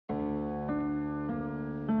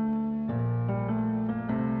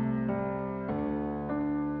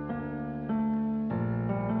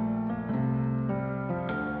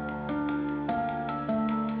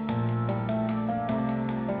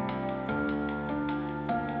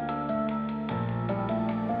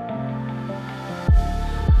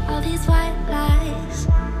these white lies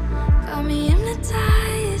got me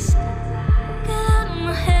hypnotized. Get out of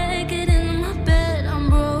my head, get into my bed, I'm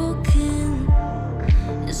broken.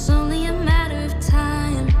 It's only a matter of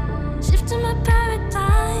time, shifting my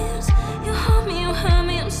paradigms. You hold me, you hurt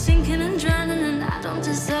me, I'm sinking and drowning, and I don't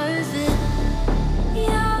deserve it.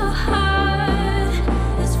 Your heart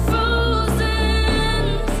is frozen,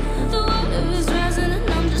 the water is rising and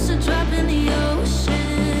I'm just a drop in the ocean.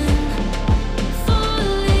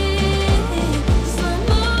 Falling, slow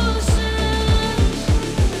motion.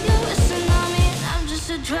 You're wishing on me and I'm just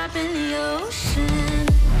a drop in the ocean.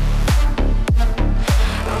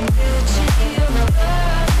 I'm Gucci, you're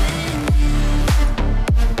loving you.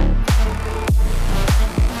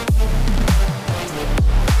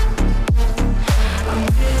 I'm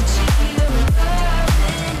Gucci, you're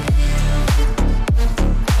loving you.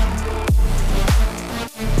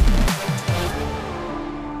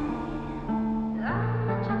 I'm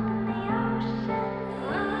a drop in the ocean.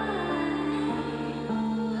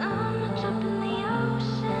 I'm a drop in the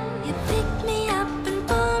ocean. You pick me up and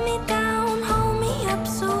pull me down, hold me up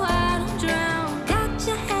so I don't drown. Got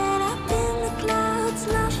your head up in the clouds,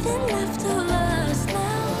 nothing left of us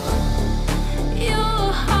now.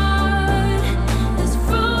 Your heart is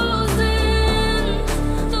frozen,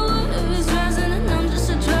 the water is rising and I'm just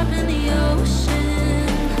a drop in the ocean.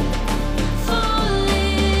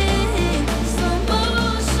 Falling, slow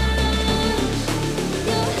motion.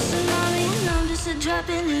 You're wishing on me and I'm just a drop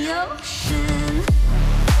in the ocean.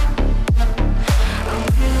 I'm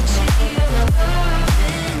Gucci, you're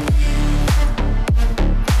loving you. I'm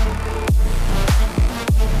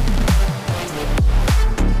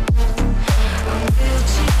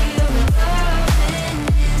Gucci, you're loving you. I'm Gucci, you're loving you.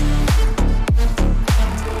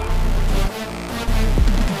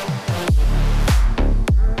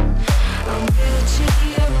 I'm Gucci,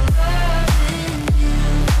 you're loving you.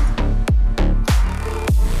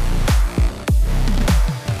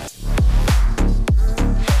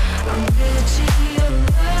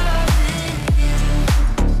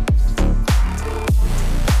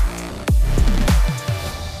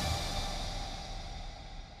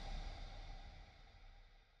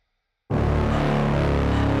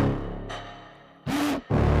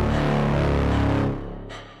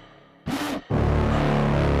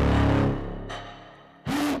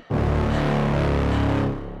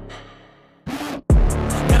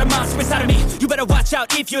 Got a monster inside of me, you better watch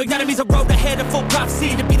out if you ignite me. A road ahead of full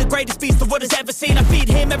prophecy to be the greatest beast the world has ever seen. I feed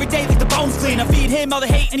him every day like the bones clean. I feed him all the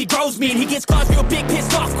hate and he grows me, and he gets claws real big,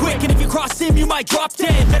 pissed off quick. And if you cross him, you might drop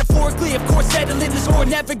dead. Metaphorically, of course, settling the score,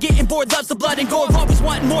 never getting bored, loves the blood and gore. Always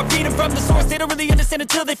wanting more freedom from the source. They don't really understand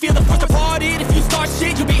until they feel the force departed. If you start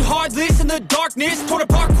shit, you'll be heartless in the darkness. Torn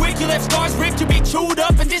apart quick, you left scars ripped, you'll be chewed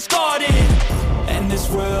up and discarded. And this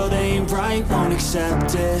world ain't right, won't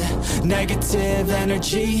accept it. Negative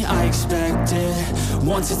energy, I expect it.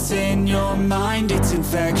 Once it's in your mind, it's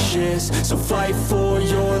infectious. So fight for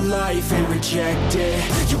your life and reject it.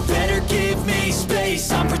 You better give me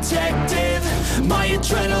space, I'm protective. My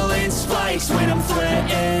adrenaline spikes when I'm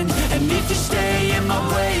threatened. And if you stay in my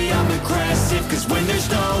way, I'm aggressive. Cause when there's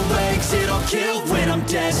no exit, I'll kill when I'm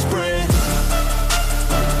desperate.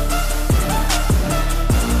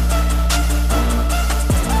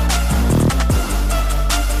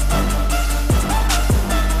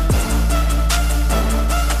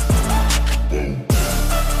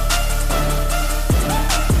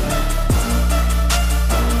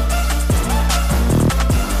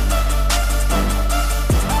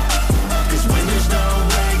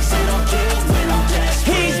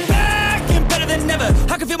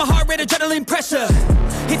 Adrenaline pressure,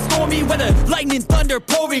 it's stormy weather, lightning, thunder,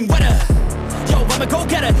 pouring weather. Yo, I'm a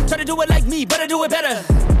go-getter, try to do it like me, but I do it better.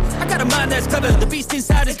 I got a mind that's clever, the beast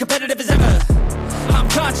inside is competitive as ever. I'm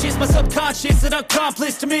conscious, my subconscious, an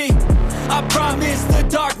accomplice to me. I promise the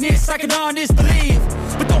darkness, I can honest believe.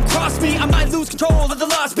 But don't cross me, I might lose control of the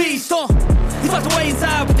lost beast. He's locked away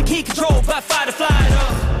inside with the key controlled by fight or flight.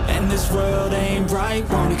 And this world ain't right,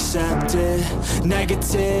 won't accept it.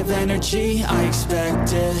 Negative energy, I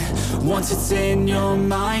expect it. Once it's in your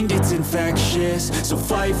mind, it's infectious. So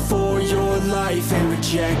fight for your life and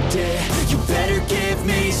reject it. You better give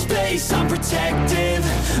me space, I'm protective.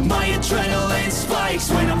 My adrenaline spikes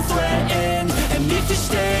when I'm threatened. And if you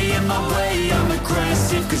stay in my way, I'm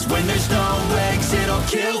aggressive. Cause when there's no exit, I'll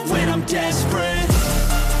kill when I'm desperate.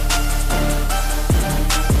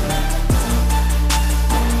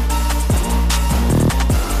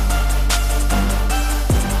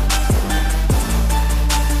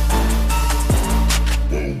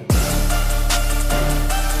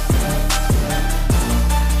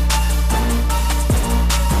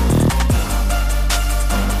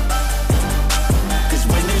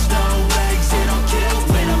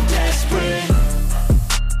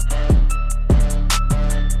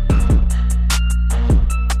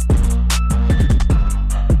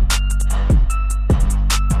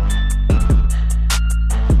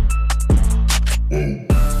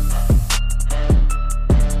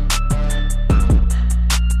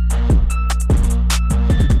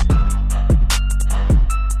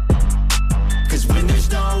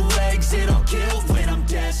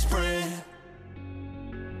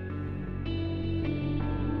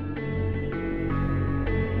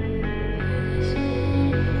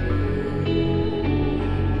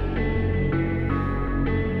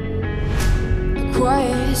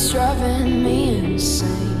 Quiet's driving me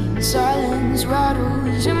insane. Silence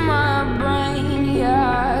rattles in my brain.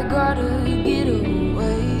 Yeah, I gotta get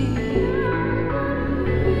away.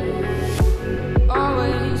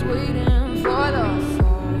 Always waiting for the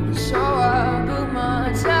fall, so I built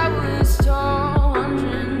my towers tall,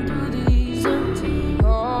 wandering through these empty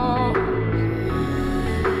halls.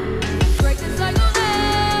 Break the cycle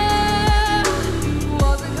now,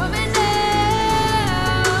 walls are coming down.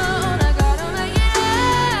 I gotta make it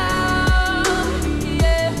out.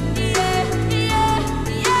 Yeah, yeah, yeah,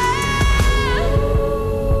 yeah.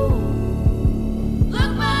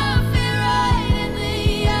 Look my fear right in the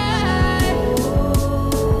eye.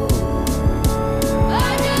 I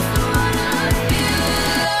just wanna feel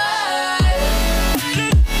alive.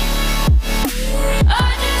 I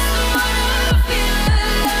just wanna feel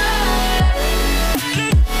alive.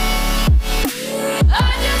 I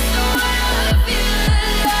just wanna feel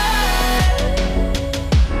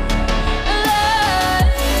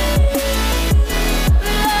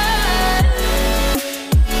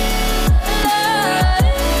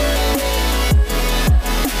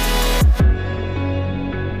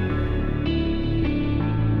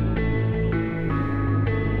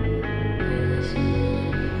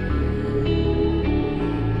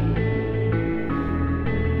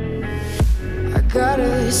I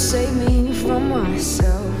gotta save me from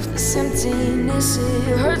myself. This emptiness,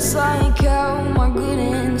 it hurts like hell. My good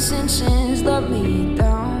intentions let me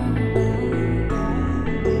down.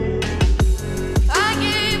 I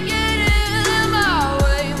keep getting in my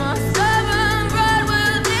way. My stubborn pride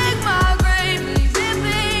will dig my grave. Leaving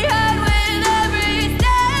me hard with every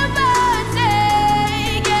step I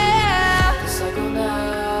take. Yeah, the cycle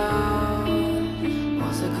down,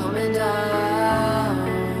 walls are coming down.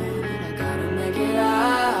 I gotta make it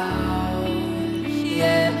out.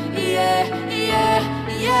 Yeah, yeah, yeah,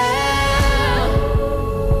 yeah.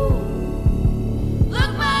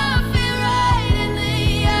 Look my fear right in the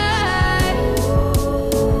eye.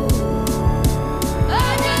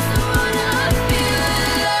 I just wanna feel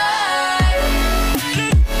alive.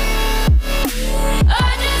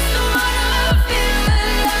 I just wanna feel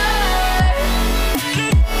alive.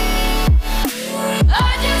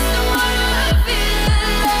 I just wanna feel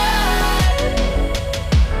alive.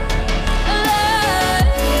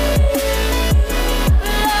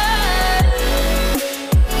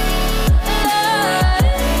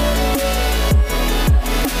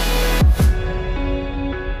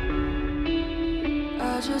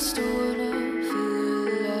 I just wanna